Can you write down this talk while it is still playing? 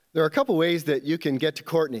There are a couple ways that you can get to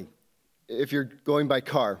Courtenay if you're going by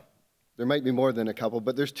car. There might be more than a couple,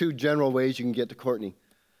 but there's two general ways you can get to Courtenay.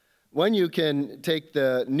 One, you can take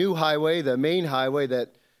the new highway, the main highway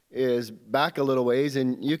that is back a little ways,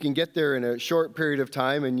 and you can get there in a short period of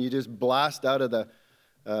time, and you just blast out of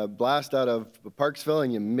Parksville,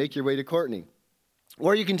 and you make your way to Courtenay.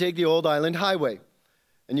 Or you can take the Old Island Highway,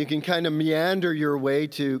 and you can kind of meander your way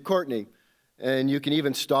to Courtenay. And you can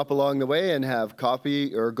even stop along the way and have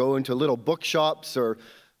coffee or go into little bookshops or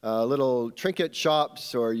little trinket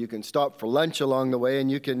shops, or you can stop for lunch along the way,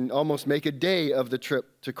 and you can almost make a day of the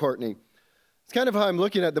trip to Courtenay. It's kind of how I'm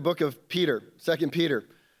looking at the book of Peter, 2 Peter.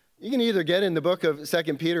 You can either get in the book of 2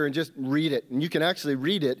 Peter and just read it, and you can actually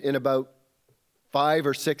read it in about 5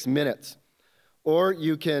 or 6 minutes. Or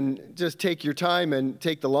you can just take your time and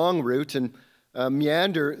take the long route and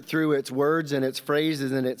meander through its words and its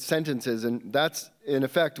phrases and its sentences. And that's, in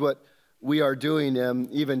effect, what we are doing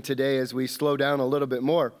even today as we slow down a little bit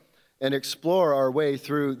more and explore our way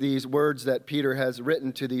through these words that Peter has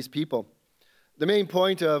written to these people. The main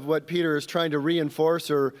point of what Peter is trying to reinforce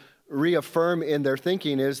or reaffirm in their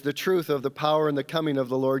thinking is the truth of the power and the coming of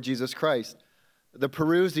the Lord Jesus Christ, the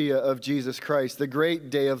parousia of Jesus Christ, the great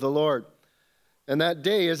day of the Lord. And that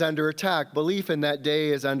day is under attack. Belief in that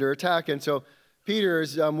day is under attack. And so Peter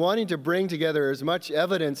is wanting to bring together as much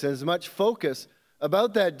evidence and as much focus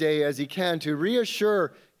about that day as he can to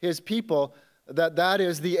reassure his people that that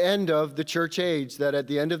is the end of the church age, that at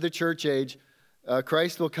the end of the church age,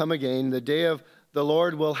 Christ will come again, the day of the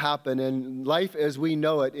Lord will happen, and life as we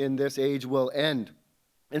know it in this age will end.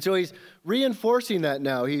 And so he's reinforcing that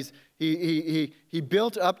now. He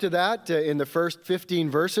built up to that in the first 15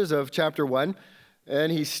 verses of chapter 1.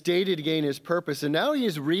 And he stated again his purpose. And now he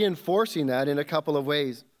is reinforcing that in a couple of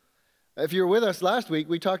ways. If you were with us last week,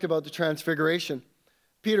 we talked about the transfiguration.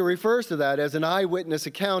 Peter refers to that as an eyewitness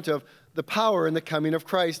account of the power and the coming of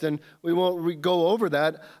Christ. And we won't go over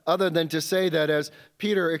that other than to say that as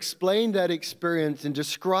Peter explained that experience and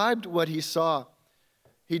described what he saw,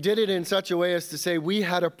 he did it in such a way as to say we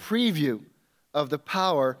had a preview of the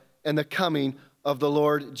power and the coming of the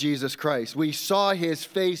Lord Jesus Christ. We saw his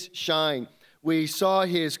face shine. We saw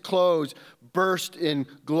his clothes burst in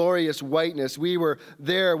glorious whiteness. We were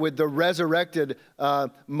there with the resurrected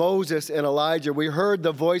Moses and Elijah. We heard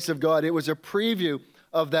the voice of God. It was a preview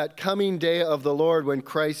of that coming day of the Lord when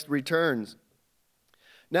Christ returns.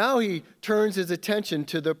 Now he turns his attention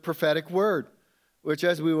to the prophetic word, which,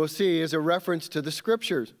 as we will see, is a reference to the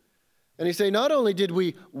scriptures. And he says, not only did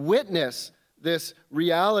we witness this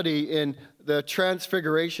reality in the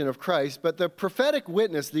transfiguration of Christ, but the prophetic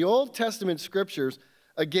witness, the Old Testament scriptures,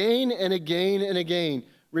 again and again and again,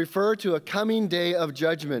 refer to a coming day of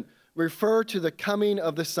judgment, refer to the coming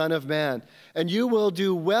of the Son of Man. And you will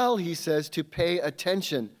do well, he says, to pay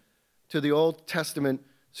attention to the Old Testament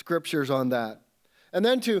scriptures on that. And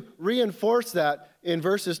then to reinforce that in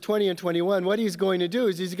verses 20 and 21, what he's going to do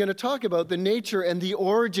is he's going to talk about the nature and the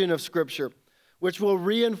origin of Scripture, which will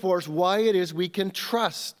reinforce why it is we can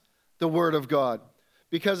trust the Word of God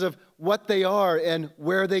because of what they are and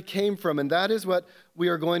where they came from. And that is what we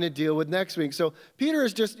are going to deal with next week. So Peter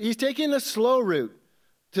he's taking a slow route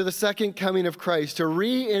to the second coming of Christ to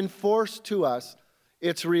reinforce to us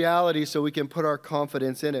its reality so we can put our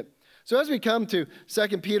confidence in it. So as we come to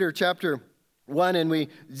 2 Peter chapter 1 and we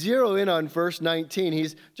zero in on verse 19,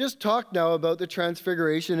 he's just talked now about the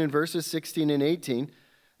transfiguration in verses 16 and 18.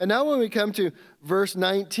 And now when we come to verse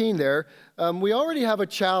 19 there, we already have a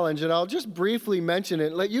challenge, and I'll just briefly mention it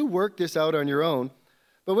and let you work this out on your own.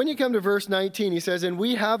 But when you come to verse 19, he says, and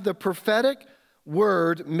we have the prophetic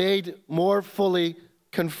word made more fully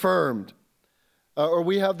confirmed. Or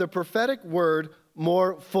we have the prophetic word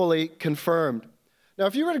more fully confirmed. Now,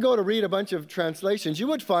 if you were to go to read a bunch of translations, you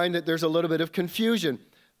would find that there's a little bit of confusion.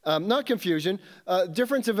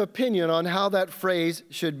 Difference of opinion on how that phrase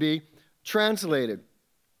should be translated.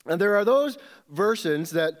 And there are those versions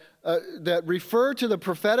that refer to the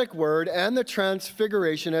prophetic word and the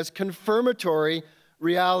transfiguration as confirmatory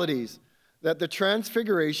realities, that the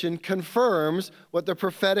transfiguration confirms what the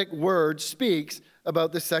prophetic word speaks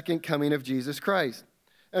about the second coming of Jesus Christ.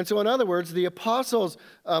 And so, in other words, the apostles'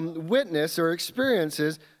 witness or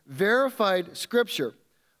experiences verified Scripture.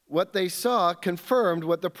 What they saw confirmed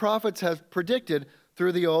what the prophets have predicted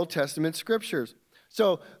through the Old Testament Scriptures.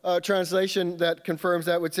 So a translation that confirms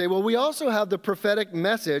that would say, well, we also have the prophetic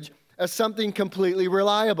message as something completely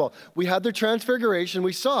reliable. We had the transfiguration,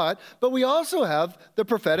 we saw it, but we also have the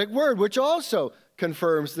prophetic word, which also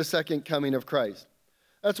confirms the second coming of Christ.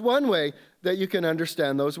 That's one way that you can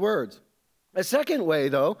understand those words. A second way,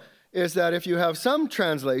 though, is that if you have some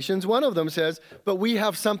translations, one of them says, but we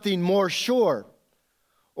have something more sure.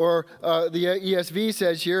 Or the ESV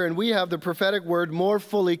says here, and we have the prophetic word more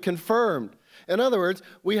fully confirmed. In other words,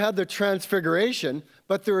 we had the transfiguration,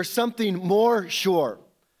 but there is something more sure,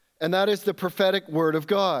 and that is the prophetic word of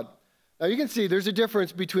God. Now you can see there's a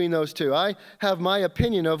difference between those two. I have my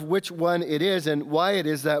opinion of which one it is and why it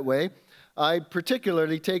is that way. I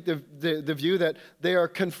particularly take the view that they are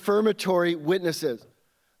confirmatory witnesses.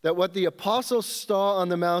 That what the apostles saw on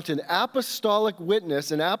the mountain, apostolic witness,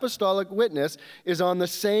 an apostolic witness is on the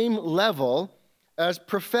same level as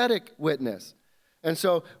prophetic witness. And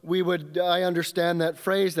so I understand that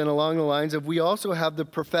phrase then along the lines of we also have the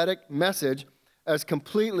prophetic message as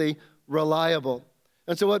completely reliable.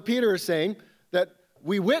 And so what Peter is saying, that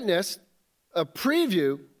we witness a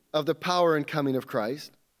preview of the power and coming of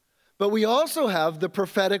Christ, but we also have the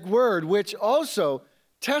prophetic word, which also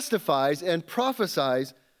testifies and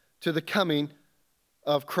prophesies to the coming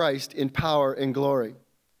of Christ in power and glory.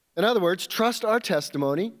 In other words, trust our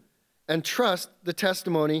testimony and trust the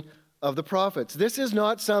testimony of the prophets. This is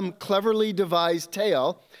not some cleverly devised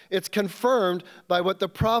tale. It's confirmed by what the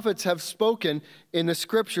prophets have spoken in the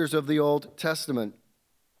scriptures of the Old Testament.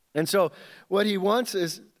 And so what he wants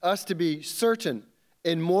is us to be certain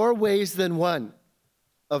in more ways than one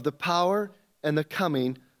of the power and the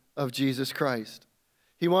coming of Jesus Christ.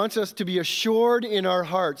 He wants us to be assured in our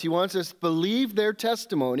hearts. He wants us to believe their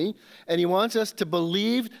testimony, and he wants us to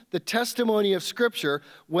believe the testimony of Scripture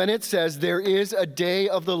when it says there is a day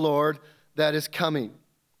of the Lord that is coming.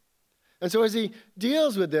 And so as he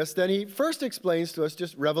deals with this, then he first explains to us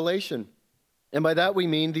just revelation. And by that we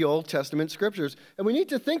mean the Old Testament Scriptures. And we need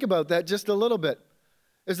to think about that just a little bit,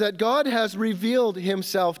 is that God has revealed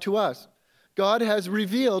himself to us. God has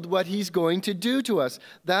revealed what he's going to do to us.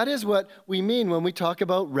 That is what we mean when we talk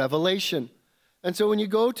about revelation. And so when you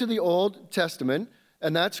go to the Old Testament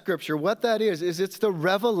and that scripture, what that is it's the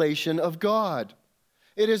revelation of God.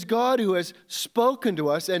 It is God who has spoken to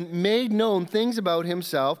us and made known things about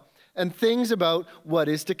himself and things about what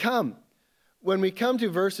is to come. When we come to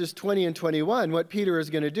verses 20 and 21, what Peter is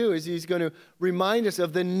going to do is he's going to remind us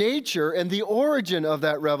of the nature and the origin of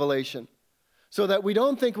that revelation. So that we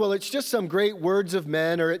don't think, well, it's just some great words of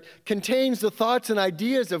men or it contains the thoughts and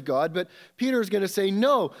ideas of God. But Peter is going to say,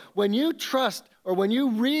 no, when you trust or when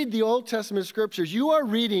you read the Old Testament scriptures, you are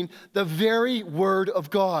reading the very word of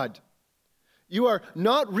God. You are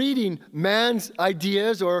not reading man's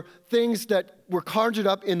ideas or things that were conjured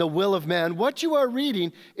up in the will of man. What you are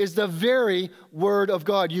reading is the very word of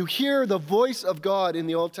God. You hear the voice of God in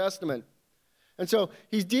the Old Testament. And so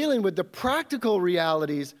he's dealing with the practical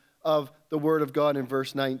realities of the word of God in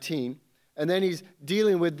verse 19. And then he's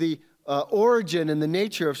dealing with the origin and the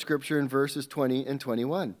nature of Scripture in verses 20 and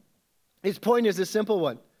 21. His point is a simple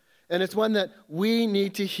one, and it's one that we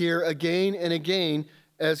need to hear again and again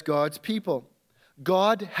as God's people.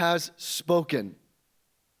 God has spoken.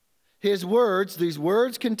 His words, these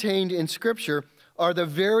words contained in Scripture, are the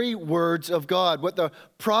very words of God. What the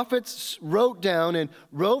prophets wrote down and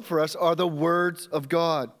wrote for us are the words of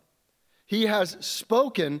God. He has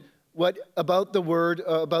spoken about the word,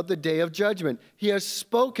 about the day of judgment. He has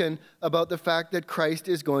spoken about the fact that Christ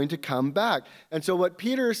is going to come back. And so what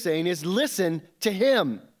Peter is saying is listen to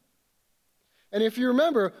him. And if you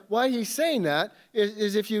remember why he's saying that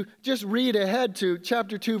is if you just read ahead to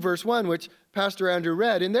chapter 2, verse 1, which Pastor Andrew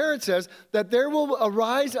read. And there it says that there will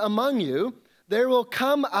arise among you, there will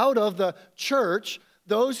come out of the church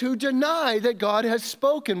those who deny that God has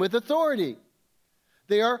spoken with authority.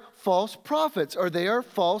 They are false prophets or they are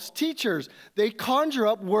false teachers. They conjure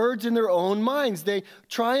up words in their own minds. They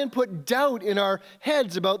try and put doubt in our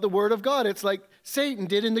heads about the word of God. It's like Satan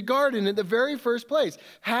did in the garden in the very first place.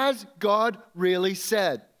 Has God really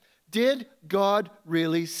said? Did God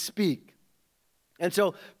really speak? And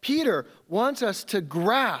so Peter wants us to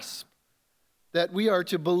grasp that we are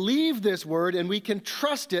to believe this word and we can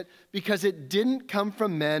trust it because it didn't come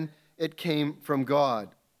from men, it came from God.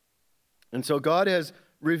 And so God has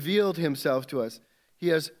revealed himself to us. He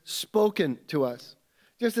has spoken to us.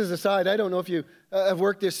 Just as a side, I don't know if you have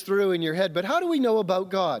worked this through in your head, but how do we know about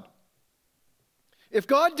God? If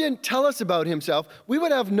God didn't tell us about himself, we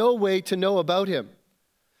would have no way to know about him.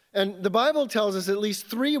 And the Bible tells us at least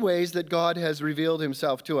 3 ways that God has revealed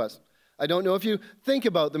himself to us. I don't know if you think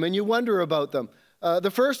about them and you wonder about them.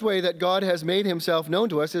 The first way that God has made himself known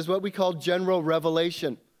to us is what we call general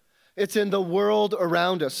revelation. It's in the world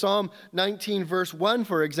around us. Psalm 19, verse 1,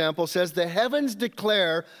 for example, says, "The heavens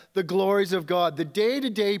declare the glories of God. The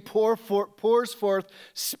day-to-day pours forth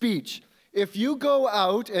speech. If you go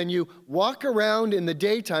out and you walk around in the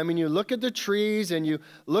daytime and you look at the trees and you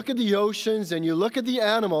look at the oceans and you look at the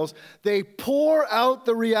animals, they pour out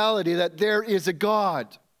the reality that there is a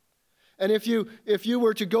God. And if you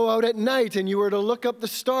were to go out at night and you were to look up the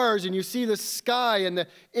stars and you see the sky and the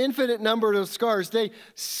infinite number of stars, they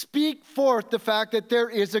speak forth the fact that there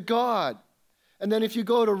is a God. And then if you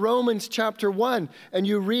go to Romans chapter 1 and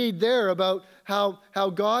you read there about how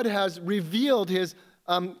God has revealed his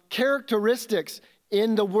characteristics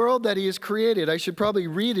in the world that he has created. I should probably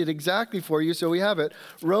read it exactly for you so we have it.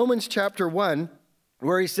 Romans chapter 1,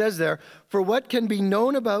 where he says there, "For what can be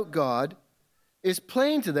known about God is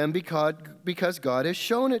plain to them because God has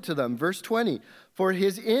shown it to them." Verse 20, "For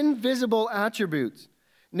his invisible attributes,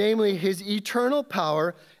 namely his eternal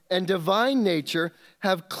power and divine nature,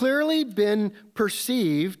 have clearly been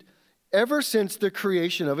perceived ever since the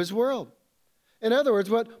creation of his world." In other words,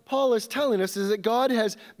 what Paul is telling us is that God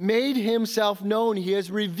has made himself known. He has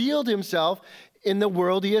revealed himself in the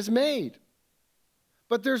world he has made.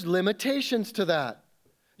 But there's limitations to that.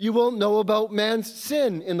 You won't know about man's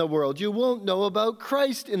sin in the world. You won't know about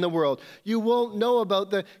Christ in the world. You won't know about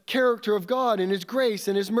the character of God and his grace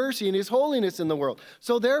and his mercy and his holiness in the world.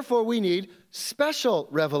 So therefore, we need special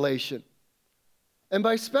revelation. And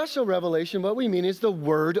by special revelation, what we mean is the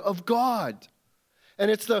Word of God. And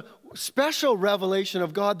it's the special revelation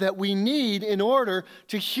of God that we need in order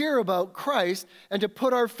to hear about Christ and to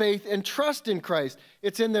put our faith and trust in Christ.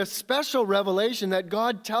 It's in the special revelation that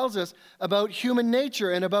God tells us about human nature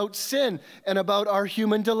and about sin and about our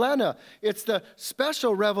human dilemma. It's the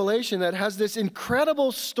special revelation that has this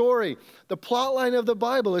incredible story. The plot line of the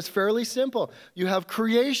Bible is fairly simple. You have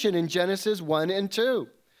creation in Genesis 1 and 2.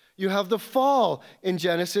 You have the fall in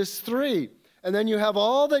Genesis 3. And then you have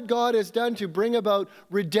all that God has done to bring about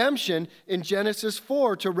redemption in Genesis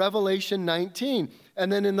 4 to Revelation 19.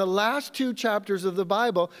 And then in the last two chapters of the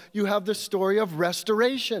Bible, you have the story of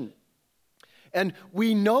restoration. And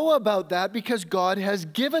we know about that because God has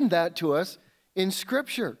given that to us in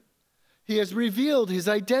Scripture. He has revealed his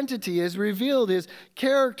identity, he has revealed his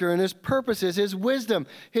character and his purposes, his wisdom,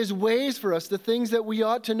 his ways for us, the things that we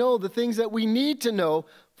ought to know, the things that we need to know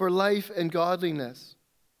for life and godliness.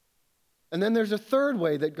 And then there's a third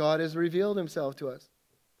way that God has revealed himself to us.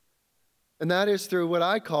 And that is through what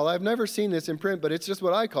I call, I've never seen this in print, but it's just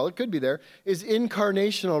what I call, it could be there, is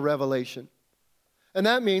incarnational revelation. And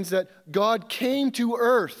that means that God came to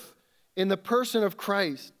earth in the person of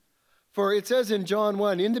Christ. For it says in John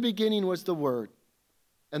 1, "In the beginning was the Word,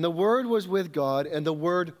 and the Word was with God, and the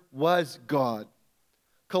Word was God."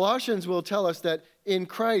 Colossians will tell us that in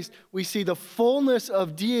Christ we see the fullness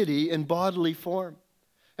of deity in bodily form.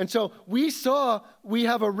 And so we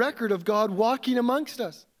have a record of God walking amongst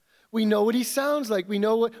us. We know what he sounds like. We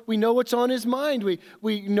know what's on his mind.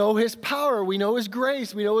 We know his power. We know his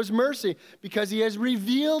grace. We know his mercy because he has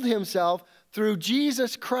revealed himself through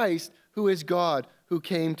Jesus Christ, who is God, who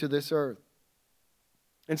came to this earth.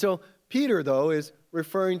 And so Peter, though, is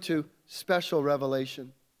referring to special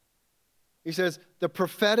revelation. He says the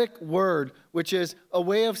prophetic word, which is a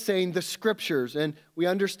way of saying the scriptures. And we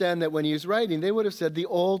understand that when he was writing, they would have said the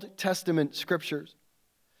Old Testament scriptures.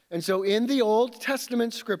 And so in the Old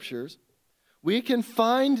Testament scriptures, we can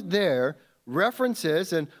find there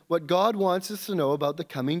references and what God wants us to know about the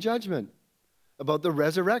coming judgment, about the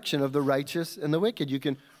resurrection of the righteous and the wicked. You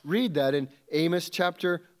can read that in Amos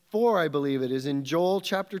chapter 4, I believe it is, in Joel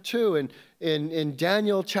chapter 2, and in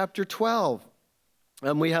Daniel chapter 12.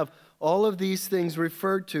 And we have all of these things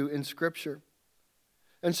referred to in Scripture.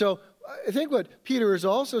 And so I think what Peter is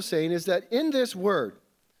also saying is that in this word,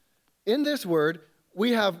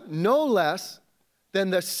 we have no less than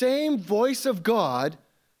the same voice of God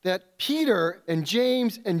that Peter and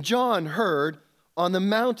James and John heard on the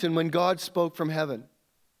mountain when God spoke from heaven.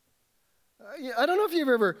 I don't know if you've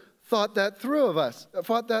ever thought that through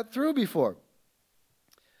before.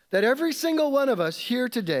 That every single one of us here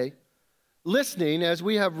today, listening as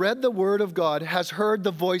we have read the Word of God, has heard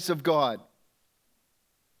the voice of God.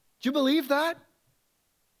 Do you believe that?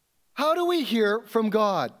 How do we hear from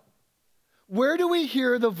God? Where do we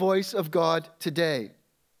hear the voice of God today?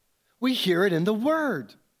 We hear it in the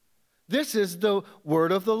Word. This is the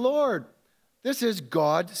Word of the Lord. This is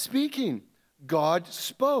God speaking. God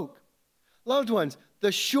spoke. Loved ones,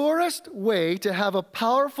 the surest way to have a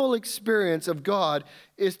powerful experience of God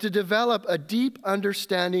is to develop a deep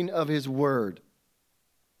understanding of His Word.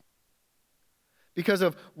 Because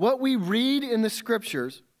of what we read in the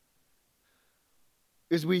Scriptures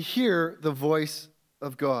is we hear the voice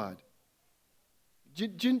of God.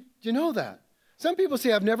 Do you know that? Some people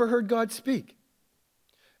say, I've never heard God speak.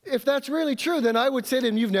 If that's really true, then I would say to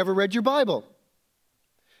him, you've never read your Bible.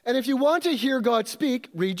 And if you want to hear God speak,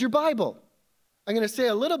 read your Bible. I'm going to say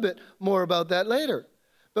a little bit more about that later.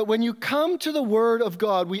 But when you come to the Word of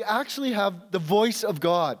God, we actually have the voice of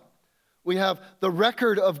God. We have the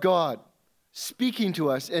record of God speaking to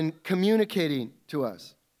us and communicating to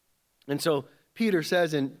us. And so Peter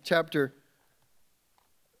says in chapter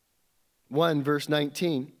 1, verse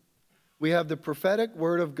 19, we have the prophetic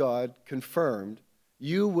word of God confirmed.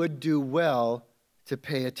 You would do well to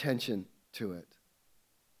pay attention to it.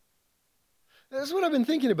 That's what I've been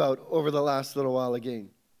thinking about over the last little while again.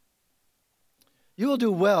 You will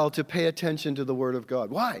do well to pay attention to the Word of God.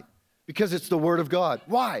 Why? Because it's the Word of God.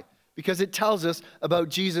 Why? Because it tells us about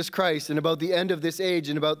Jesus Christ and about the end of this age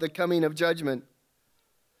and about the coming of judgment.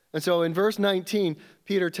 And so in verse 19,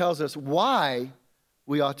 Peter tells us why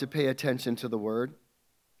we ought to pay attention to the Word.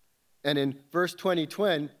 And in verse 20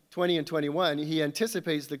 and 21, he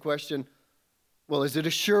anticipates the question, well, is it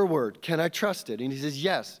a sure word? Can I trust it? And he says,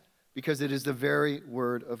 yes, because it is the very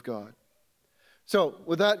Word of God. So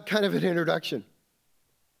with that kind of an introduction,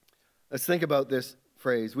 let's think about this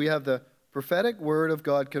phrase. We have the prophetic word of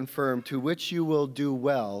God confirmed, to which you will do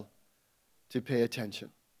well to pay attention.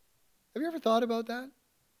 Have you ever thought about that?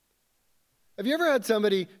 Have you ever had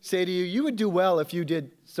somebody say to you, you would do well if you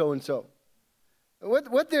did so and so?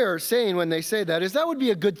 What they're saying when they say that is that would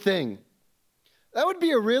be a good thing. That would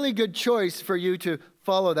be a really good choice for you to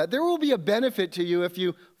follow that. There will be a benefit to you if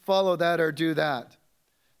you follow that or do that.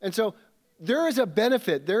 And so there is a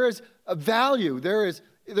benefit. There is a value. There's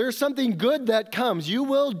something good that comes. You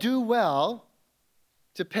will do well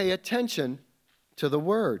to pay attention to the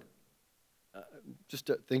Word. Just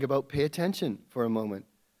to think about pay attention for a moment.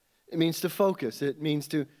 It means to focus. It means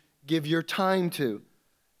to give your time to.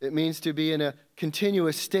 It means to be in a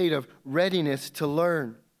continuous state of readiness to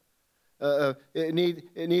learn. It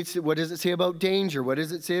needs. What does it say about danger? What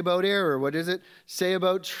does it say about error? What does it say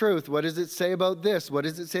about truth? What does it say about this? What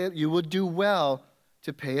does it say? You will do well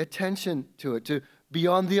to pay attention to it, to be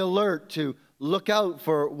on the alert, to look out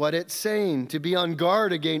for what it's saying, to be on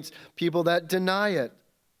guard against people that deny it.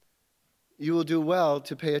 You will do well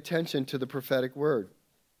to pay attention to the prophetic word.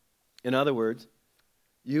 In other words,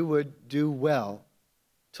 you would do well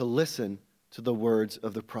to listen to the words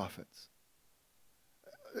of the prophets.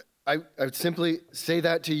 I would simply say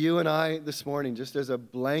that to you and I this morning, just as a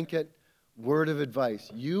blanket word of advice.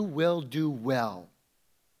 You will do well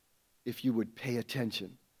if you would pay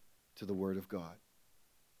attention to the Word of God.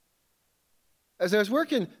 As I was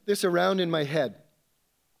working this around in my head,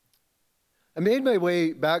 I made my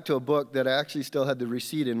way back to a book that I actually still had the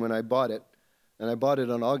receipt in when I bought it, and I bought it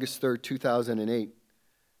on August 3rd, 2008.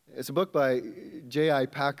 It's a book by J.I.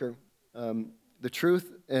 Packer, The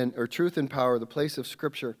Truth and Power, The Place of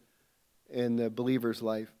Scripture in the Believer's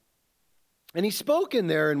Life. And he spoke in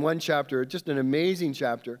there in one chapter, just an amazing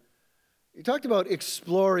chapter. He talked about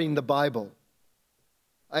exploring the Bible.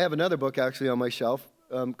 I have another book actually on my shelf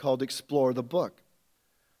called Explore the Book.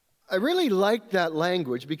 I really like that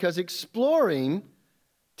language because exploring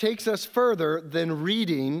takes us further than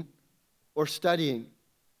reading or studying.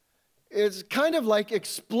 It's kind of like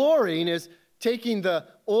exploring is taking the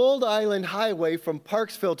old island highway from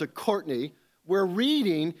Parksville to Courtenay, where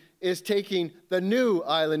reading is taking the new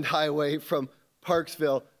island highway from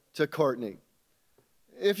Parksville to Courtenay.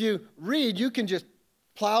 If you read, you can just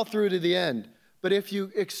plow through to the end. But if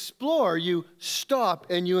you explore, you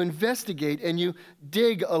stop and you investigate and you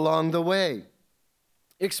dig along the way.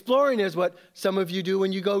 Exploring is what some of you do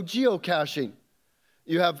when you go geocaching.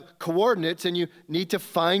 You have coordinates and you need to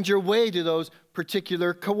find your way to those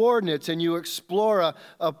particular coordinates, and you explore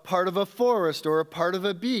a part of a forest or a part of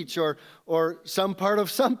a beach or some part of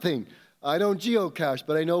something. I don't geocache,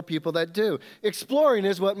 but I know people that do. Exploring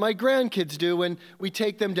is what my grandkids do when we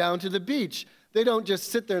take them down to the beach. They don't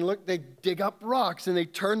just sit there and look, they dig up rocks and they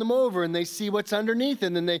turn them over and they see what's underneath,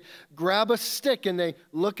 and then they grab a stick and they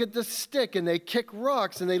look at the stick and they kick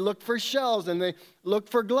rocks and they look for shells and they look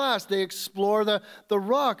for glass. They explore the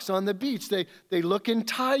rocks on the beach. They look in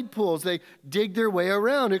tide pools. They dig their way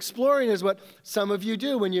around. Exploring is what some of you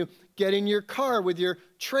do when you get in your car with your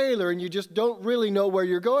trailer and you just don't really know where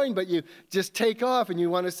you're going, but you just take off and you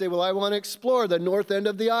want to say, well, I want to explore the north end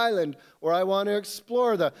of the island, or I want to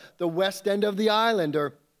explore the west end of the island,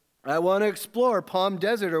 or I want to explore Palm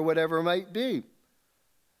Desert, or whatever it might be.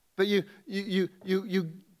 But you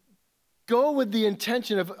go with the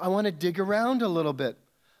intention of, I want to dig around a little bit.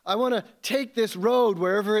 I want to take this road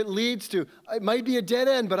wherever it leads to. It might be a dead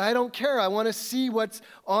end, but I don't care. I want to see what's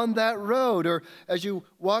on that road. Or as you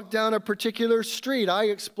walk down a particular street, I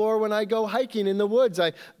explore when I go hiking in the woods.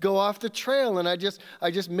 I go off the trail and I just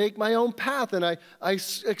make my own path and I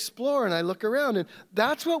explore and I look around. And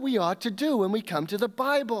that's what we ought to do when we come to the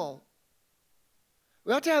Bible.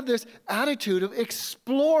 We ought to have this attitude of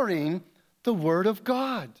exploring the Word of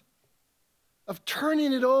God, of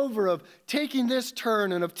turning it over, of taking this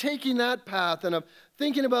turn and of taking that path and of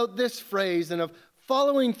thinking about this phrase and of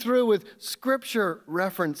following through with Scripture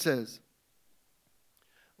references.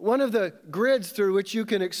 One of the grids through which you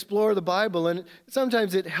can explore the Bible, and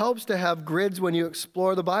sometimes it helps to have grids when you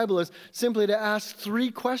explore the Bible, is simply to ask 3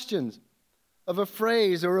 questions of a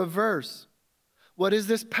phrase or a verse. What is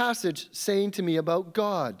this passage saying to me about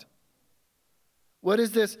God? What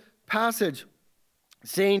is this passage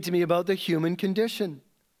saying to me about the human condition?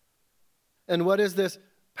 And what is this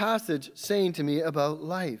passage saying to me about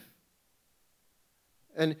life?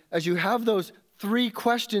 And as you have those 3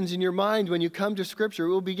 questions in your mind when you come to Scripture, it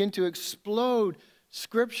will begin to explode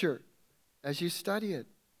Scripture as you study it.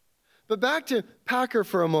 But back to Packer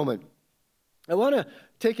for a moment. I want to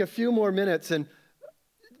take a few more minutes and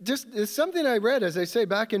it's something I read, as I say,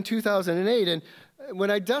 back in 2008. And when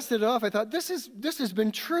I dusted it off, I thought, this has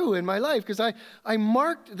been true in my life, because I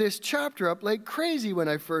marked this chapter up like crazy when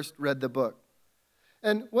I first read the book.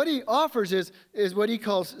 And what he offers is what he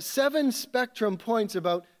calls 7 spectrum points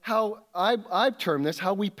about how, I've termed this,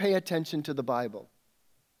 how we pay attention to the Bible.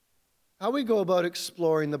 How we go about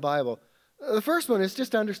exploring the Bible. The first one is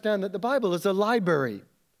just to understand that the Bible is a library.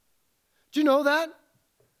 Do you know that?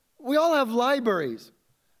 We all have libraries.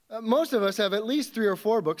 Most of us have at least 3 or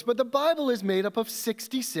 4 books, but the Bible is made up of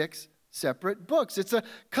 66 separate books. It's a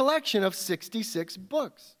collection of 66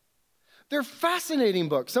 books. They're fascinating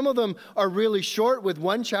books. Some of them are really short with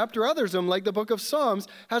 1 chapter. Others of them, like the book of Psalms,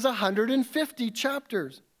 has 150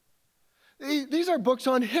 chapters. These are books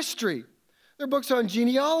on history. They're books on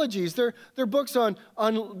genealogies. They're books on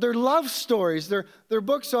their love stories. They're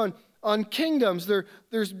books on kingdoms.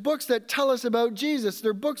 There's books that tell us about Jesus.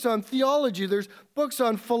 There are books on theology. There's books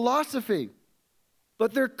on philosophy.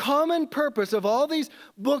 But their common purpose of all these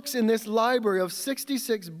books in this library of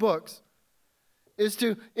 66 books is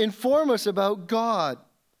to inform us about God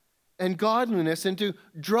and godliness and to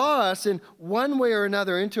draw us in one way or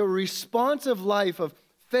another into a responsive life of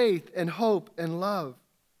faith and hope and love.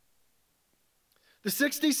 The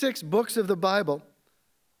 66 books of the Bible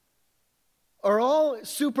are all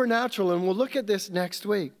supernatural, and we'll look at this next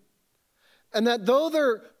week. And that though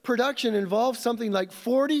their production involves something like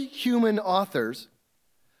 40 human authors,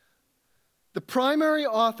 the primary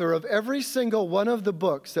author of every single one of the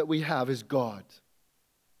books that we have is God.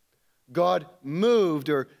 God moved,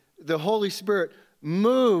 or the Holy Spirit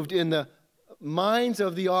moved in the minds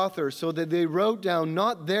of the authors so that they wrote down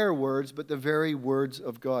not their words, but the very words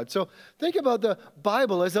of God. So think about the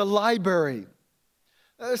Bible as a library.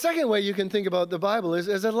 The second way you can think about the Bible is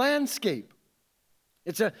as a landscape.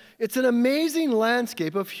 It's an amazing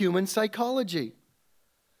landscape of human psychology.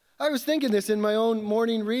 I was thinking this in my own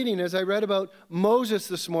morning reading as I read about Moses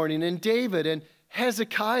this morning and David and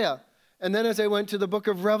Hezekiah. And then as I went to the book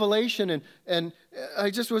of Revelation, and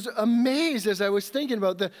I just was amazed as I was thinking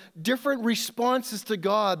about the different responses to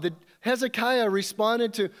God. That Hezekiah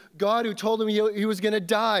responded to God who told him he was going to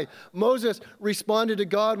die. Moses responded to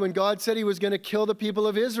God when God said he was going to kill the people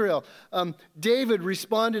of Israel. David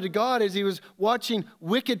responded to God as he was watching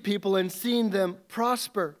wicked people and seeing them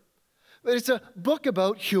prosper. But it's a book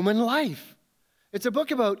about human life. It's a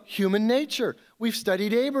book about human nature. We've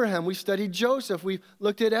studied Abraham. We've studied Joseph. We've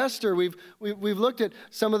looked at Esther. We've looked at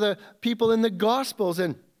some of the people in the Gospels.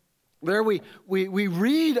 And there we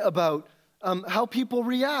read about how people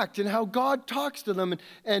react and how God talks to them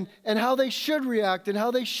and how they should react and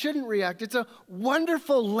how they shouldn't react. It's a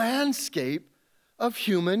wonderful landscape of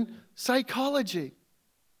human psychology.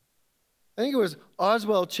 I think it was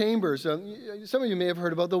Oswald Chambers. Some of you may have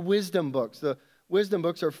heard about the wisdom books. The wisdom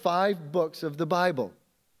books are 5 books of the Bible.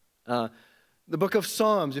 The book of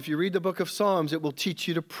Psalms, if you read the book of Psalms, it will teach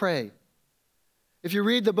you to pray. If you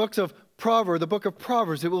read the book of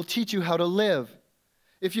Proverbs, it will teach you how to live.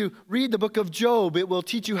 If you read the book of Job, it will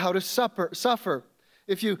teach you how to suffer.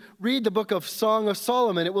 If you read the book of Song of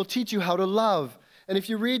Solomon, it will teach you how to love. And if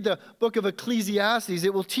you read the book of Ecclesiastes,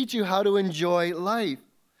 it will teach you how to enjoy life.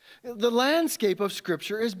 The landscape of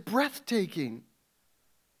Scripture is breathtaking.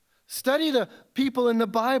 Study the people in the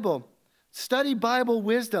Bible. Study Bible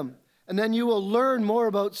wisdom. And then you will learn more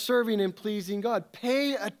about serving and pleasing God.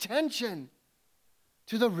 Pay attention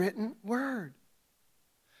to the written word.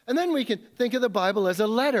 And then we can think of the Bible as a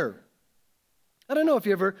letter. I don't know if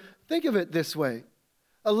you ever think of it this way.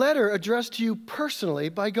 A letter addressed to you personally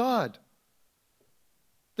by God.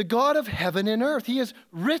 The God of heaven and earth. He has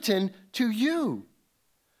written to you.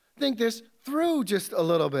 Think this through just a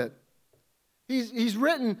little bit. He's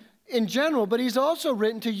written in general, but he's also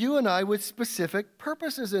written to you and I with specific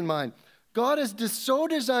purposes in mind. God has so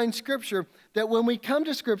designed Scripture that when we come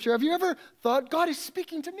to Scripture, have you ever thought, God is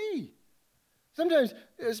speaking to me? Sometimes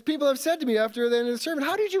as people have said to me after the end of the sermon,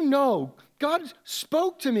 how did you know? God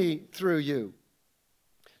spoke to me through you.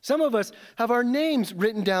 Some of us have our names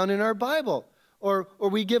written down in our Bible. Or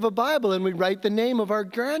we give a Bible and we write the name of our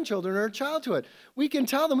grandchildren or child to it. We can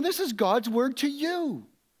tell them, this is God's word to you.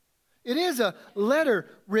 It is a letter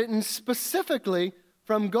written specifically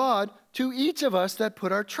from God to each of us that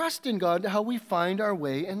put our trust in God, how we find our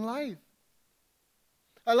way in life.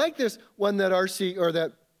 I like this one that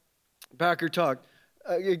that Packer talked.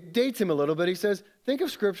 It dates him a little bit. He says, think of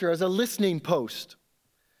Scripture as a listening post.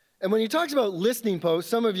 And when he talks about listening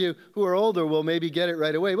posts, some of you who are older will maybe get it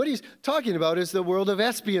right away. What he's talking about is the world of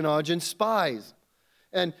espionage and spies.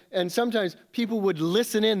 And sometimes people would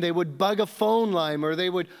listen in. They would bug a phone line or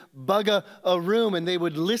they would bug a room and they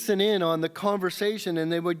would listen in on the conversation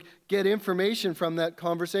and they would get information from that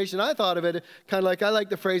conversation. I thought of it kind of like, I like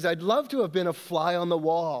the phrase, I'd love to have been a fly on the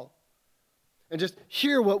wall and just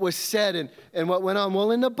hear what was said and what went on.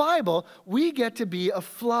 Well, in the Bible, we get to be a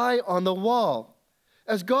fly on the wall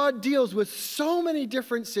as God deals with so many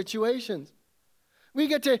different situations. We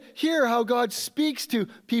get to hear how God speaks to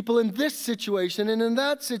people in this situation and in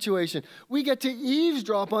that situation. We get to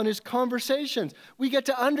eavesdrop on his conversations. We get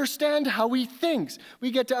to understand how he thinks.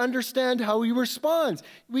 We get to understand how he responds.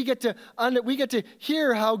 We get to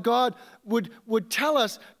hear how God would tell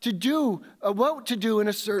us to do what to do in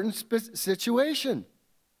a certain situation.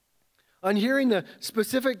 On hearing the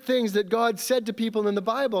specific things that God said to people in the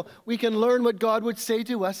Bible, we can learn what God would say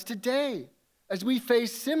to us today as we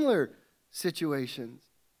face similar situations.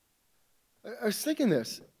 I was thinking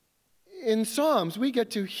this. In Psalms, we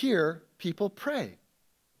get to hear people pray.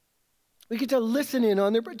 We get to listen in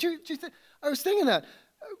on their prayer. I was thinking that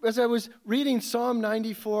as I was reading Psalm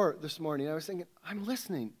 94 this morning, I was thinking, I'm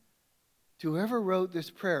listening to whoever wrote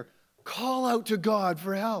this prayer call out to God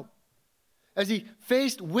for help. As he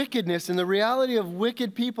faced wickedness and the reality of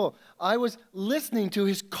wicked people, I was listening to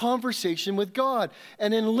his conversation with God.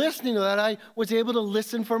 And in listening to that, I was able to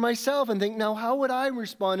listen for myself and think, now how would I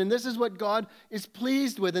respond? And this is what God is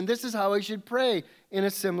pleased with, and this is how I should pray in a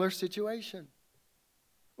similar situation.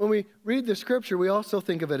 When we read the Scripture, we also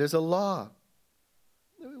think of it as a law.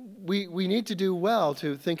 We need to do well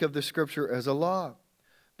to think of the Scripture as a law.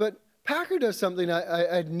 But Packer does something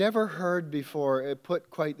I'd never heard before, put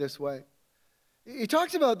quite this way. He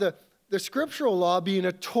talks about the scriptural law being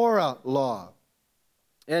a Torah law.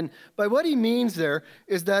 And by what he means there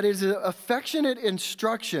is that it is an affectionate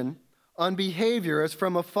instruction on behavior as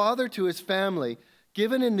from a father to his family,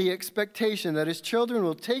 given in the expectation that his children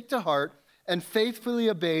will take to heart and faithfully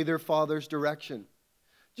obey their father's direction.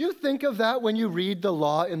 Do you think of that when you read the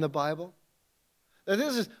law in the Bible? That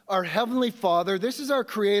this is our Heavenly Father, this is our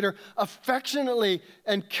Creator, affectionately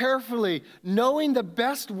and carefully knowing the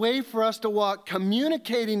best way for us to walk,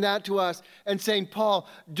 communicating that to us and saying, Paul,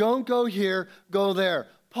 don't go here, go there.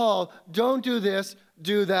 Paul, don't do this,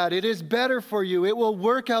 do that. It is better for you. It will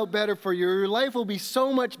work out better for you. Your life will be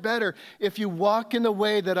so much better if you walk in the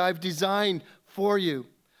way that I've designed for you.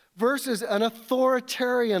 Versus an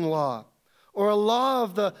authoritarian law, or a law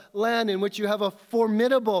of the land in which you have a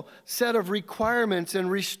formidable set of requirements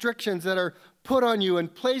and restrictions that are put on you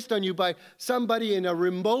and placed on you by somebody in a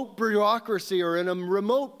remote bureaucracy or in a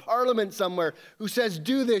remote parliament somewhere who says,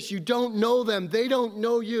 do this. You don't know them. They don't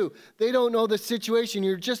know you. They don't know the situation.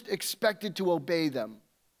 You're just expected to obey them.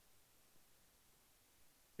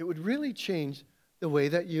 It would really change the way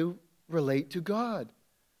that you relate to God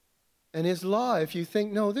and his law if you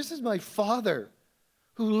think, no, this is my Father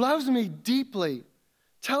who loves me deeply,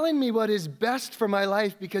 telling me what is best for my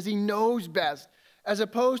life because he knows best, as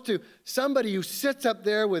opposed to somebody who sits up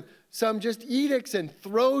there with some just edicts and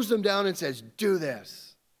throws them down and says, do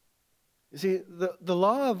this. You see, the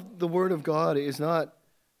law of the Word of God is not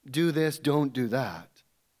do this, don't do that.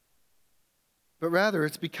 But rather,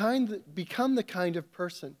 it's become the kind of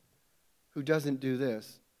person who doesn't do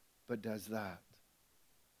this, but does that.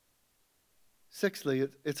 Sixthly,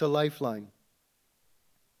 it's a lifeline.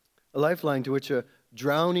 A lifeline to which a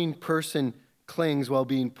drowning person clings while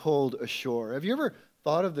being pulled ashore. Have you ever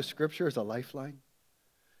thought of the Scripture as a lifeline?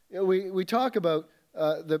 You know, we talk about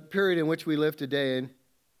the period in which we live today, and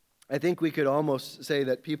I think we could almost say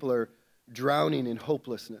that people are drowning in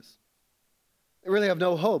hopelessness. They really have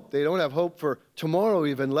no hope. They don't have hope for tomorrow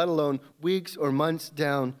even, let alone weeks or months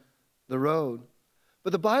down the road.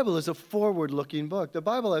 But the Bible is a forward-looking book. The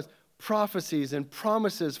Bible has prophecies and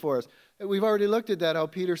promises for us. And we've already looked at that, how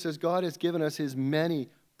Peter says God has given us his many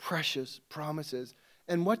precious promises.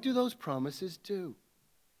 And what do those promises do?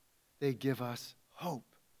 They give us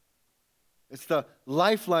hope. It's the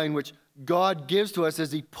lifeline which God gives to us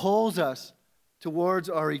as he pulls us towards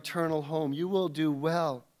our eternal home. You will do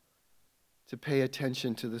well to pay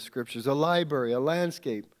attention to the Scriptures. A library, a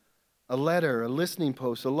landscape, a letter, a listening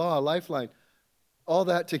post, a law, a lifeline. All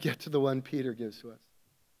that to get to the one Peter gives to us.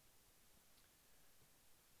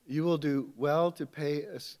 You will do well to pay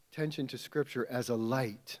attention to Scripture as a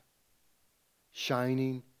light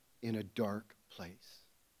shining in a dark place.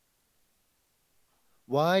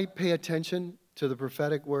 Why pay attention to the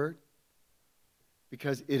prophetic word?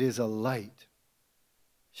 Because it is a light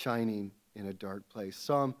shining in a dark place.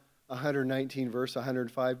 Psalm 119, verse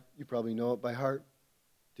 105, you probably know it by heart.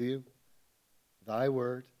 Do you? Thy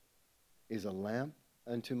word is a lamp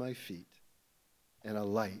unto my feet and a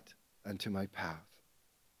light unto my path.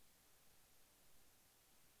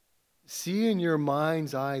 See in your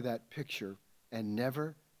mind's eye that picture and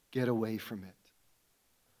never get away from it.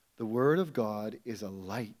 The Word of God is a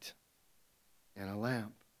light and a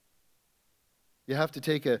lamp. You have to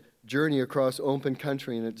take a journey across open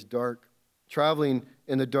country and it's dark. Traveling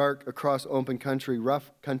in the dark across open country,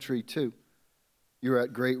 rough country too, you're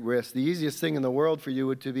at great risk. The easiest thing in the world for you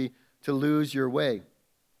would be to lose your way,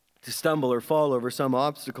 to stumble or fall over some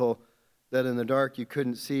obstacle that in the dark you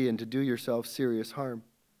couldn't see, and to do yourself serious harm.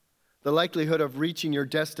 The likelihood of reaching your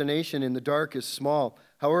destination in the dark is small.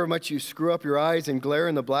 However much you screw up your eyes and glare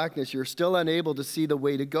in the blackness, you're still unable to see the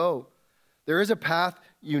way to go. There is a path,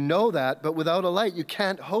 you know that, but without a light, you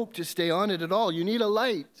can't hope to stay on it at all. You need a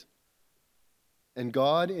light. And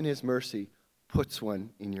God, in his mercy, puts one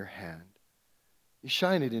in your hand. You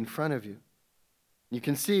shine it in front of you. You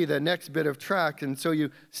can see the next bit of track, and so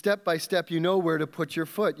you, step by step, you know where to put your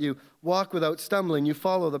foot. You walk without stumbling. You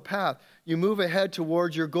follow the path. You move ahead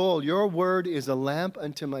towards your goal. Your word is a lamp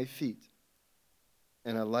unto my feet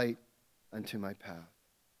and a light unto my path.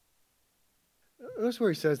 Notice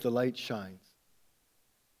where he says the light shines.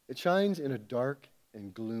 It shines in a dark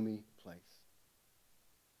and gloomy place.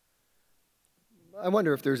 I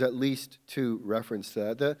wonder if there's at least two references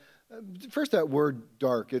to that. First, that word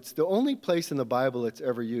dark. It's the only place in the Bible it's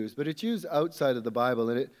ever used, but it's used outside of the Bible.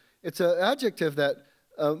 And it's an adjective that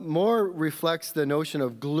more reflects the notion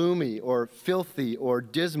of gloomy or filthy or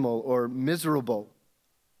dismal or miserable.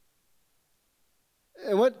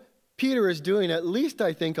 And what Peter is doing, at least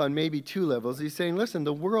I think on maybe two levels, he's saying, listen,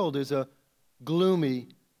 the world is a gloomy,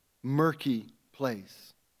 murky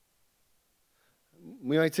place.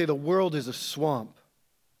 We might say the world is a swamp.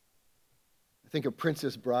 Think of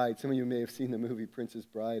Princess Bride. Some of you may have seen the movie Princess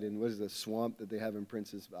Bride, and what is the swamp that they have in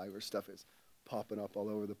Princess Bride where stuff is popping up all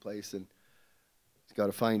over the place, and he's got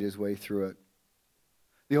to find his way through it.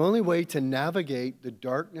 The only way to navigate the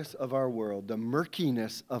darkness of our world, the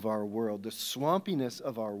murkiness of our world, the swampiness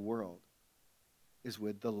of our world, is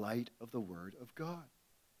with the light of the Word of God.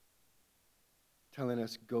 Telling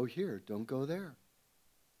us, go here, don't go there.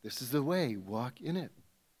 This is the way, walk in it.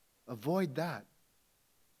 Avoid that.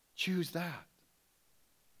 Choose that.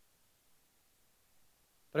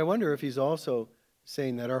 But I wonder if he's also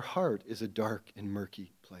saying that our heart is a dark and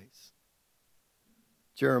murky place.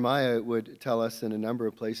 Jeremiah would tell us in a number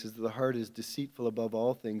of places that the heart is deceitful above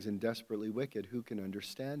all things and desperately wicked. Who can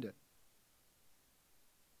understand it?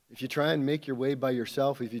 If you try and make your way by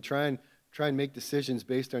yourself, if you try and make decisions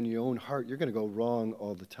based on your own heart, you're going to go wrong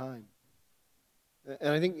all the time.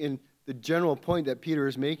 And I think in the general point that Peter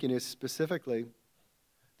is making is specifically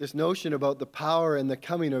this notion about the power and the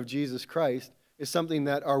coming of Jesus Christ is something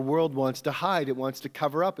that our world wants to hide. It wants to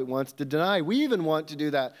cover up. It wants to deny. We even want to do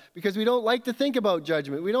that because we don't like to think about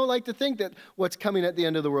judgment. We don't like to think that what's coming at the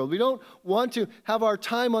end of the world. We don't want to have our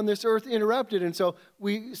time on this earth interrupted, and so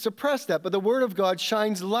we suppress that. But the Word of God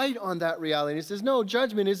shines light on that reality. It says, no,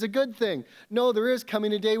 judgment is a good thing. No, there is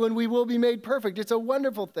coming a day when we will be made perfect. It's a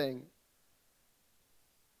wonderful thing.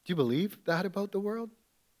 Do you believe that about the world?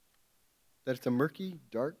 That it's a murky,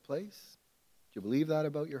 dark place? Do you believe that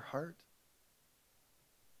about your heart?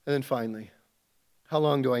 And then finally, how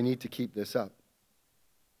long do I need to keep this up?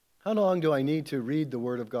 How long do I need to read the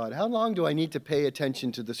Word of God? How long do I need to pay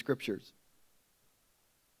attention to the Scriptures?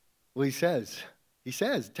 Well, he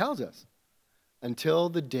tells us, until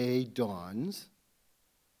the day dawns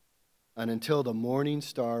and until the morning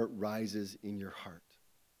star rises in your heart.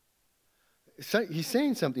 He's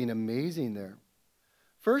saying something amazing there.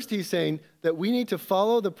 First, he's saying that we need to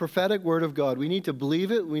follow the prophetic word of God. We need to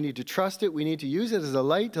believe it. We need to trust it. We need to use it as a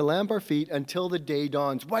light to lamp our feet until the day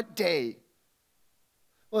dawns. What day?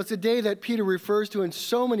 Well, it's a day that Peter refers to in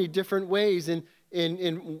so many different ways in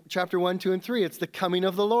chapter 1, 2, and 3. It's the coming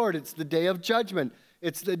of the Lord. It's the day of judgment.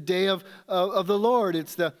 It's the day of the Lord.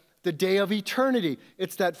 It's the day of eternity.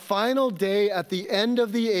 It's that final day at the end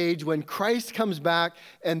of the age when Christ comes back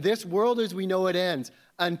and this world as we know it ends.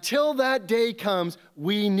 Until that day comes,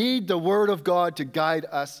 we need the Word of God to guide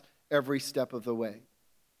us every step of the way.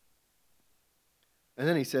 And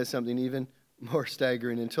then he says something even more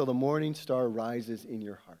staggering, until the morning star rises in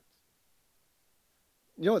your hearts.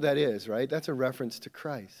 You know what that is, right? That's a reference to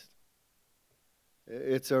Christ.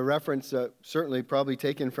 It's a reference certainly probably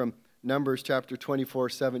taken from Numbers chapter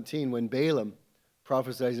 24:17, when Balaam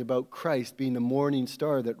prophesies about Christ being the morning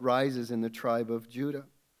star that rises in the tribe of Judah.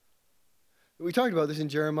 We talked about this in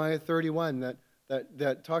Jeremiah 31,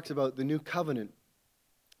 that talks about the new covenant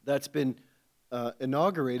that's been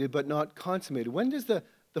inaugurated but not consummated. When does the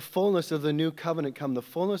fullness of the new covenant come? The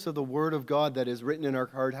fullness of the Word of God that is written in our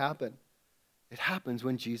heart happen? It happens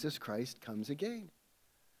when Jesus Christ comes again.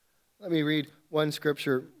 Let me read one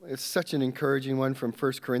scripture. It's such an encouraging one from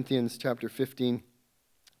 1 Corinthians chapter 15.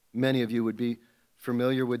 Many of you would be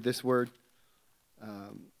familiar with this word.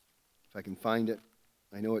 If I can find it.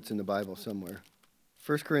 I know it's in the Bible somewhere.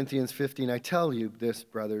 1 Corinthians 15, I tell you this,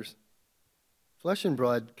 brothers. Flesh and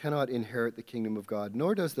blood cannot inherit the kingdom of God,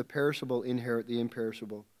 nor does the perishable inherit the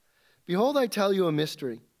imperishable. Behold, I tell you a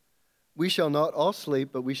mystery. We shall not all sleep,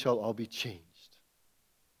 but we shall all be changed.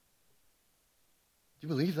 Do you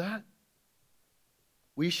believe that?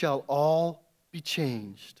 We shall all be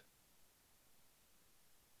changed.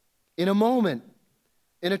 In a moment,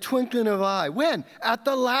 in a twinkling of an eye. When? At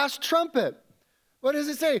the last trumpet. What does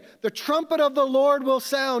it say? The trumpet of the Lord will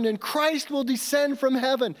sound, and Christ will descend from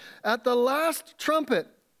heaven. At the last trumpet,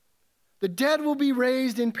 the dead will be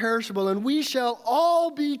raised imperishable, and we shall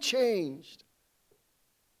all be changed.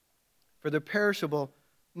 For the perishable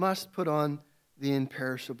must put on the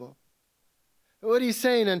imperishable. What he's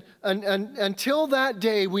saying, until that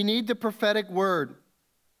day, we need the prophetic word.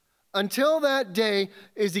 Until that day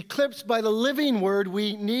is eclipsed by the living word,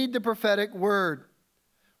 we need the prophetic word.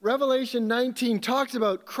 Revelation 19 talks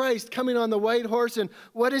about Christ coming on the white horse, and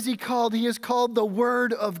what is he called? He is called the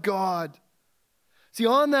Word of God. See,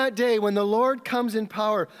 on that day when the Lord comes in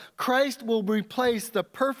power, Christ will replace the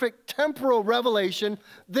perfect temporal revelation,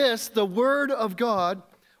 the Word of God,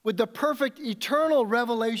 with the perfect eternal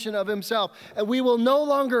revelation of himself. And we will no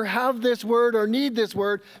longer have this word or need this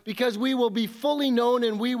word because we will be fully known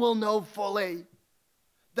and we will know fully.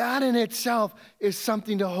 That in itself is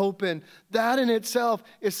something to hope in. That in itself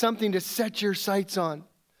is something to set your sights on.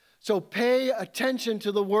 So pay attention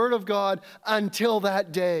to the Word of God until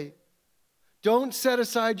that day. Don't set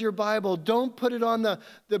aside your Bible. Don't put it on the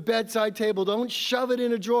bedside table. Don't shove it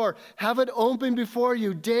in a drawer. Have it open before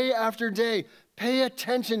you day after day. Pay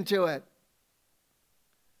attention to it.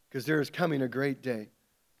 Because there is coming a great day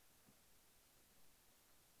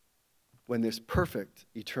when this perfect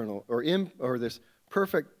eternal or this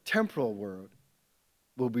perfect temporal word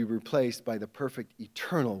will be replaced by the perfect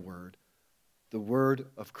eternal word, the word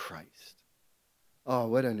of Christ. Oh,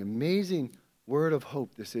 what an amazing word of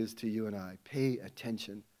hope this is to you and I. Pay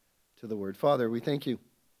attention to the word. Father, we thank you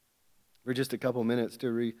for just a couple minutes to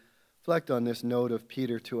reflect on this note of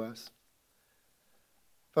Peter to us.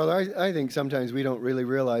 Father, I think sometimes we don't really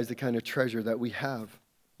realize the kind of treasure that we have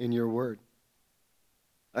in your word.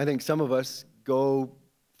 I think some of us go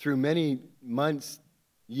through many months,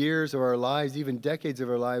 years of our lives, even decades of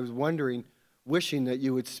our lives, wondering, wishing that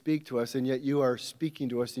you would speak to us, and yet you are speaking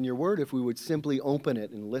to us in your word if we would simply open it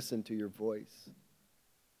and listen to your voice.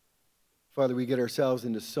 Father, we get ourselves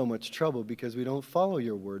into so much trouble because we don't follow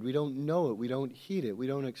your word. We don't know it. We don't heed it. We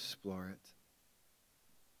don't explore it.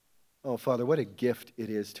 Oh, Father, what a gift it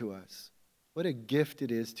is to us. What a gift it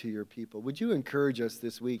is to your people. Would you encourage us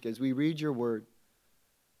this week as we read your word?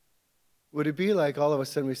 Would it be like all of a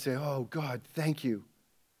sudden we say, oh, God, thank you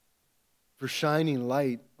for shining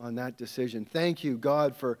light on that decision. Thank you,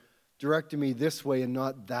 God, for directing me this way and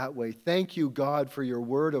not that way. Thank you, God, for your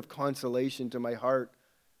word of consolation to my heart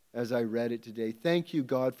as I read it today. Thank you,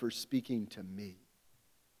 God, for speaking to me.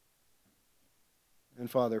 And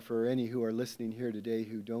Father, for any who are listening here today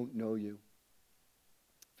who don't know you,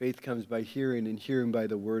 faith comes by hearing and hearing by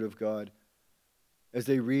the word of God. As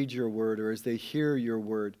they read your word or as they hear your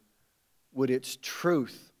word, would its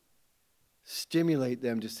truth stimulate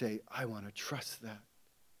them to say, I want to trust that.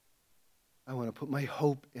 I want to put my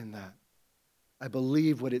hope in that. I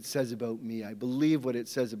believe what it says about me. I believe what it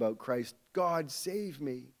says about Christ. God, save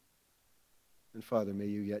me. And Father, may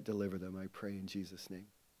you yet deliver them, I pray in Jesus' name.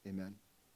 Amen.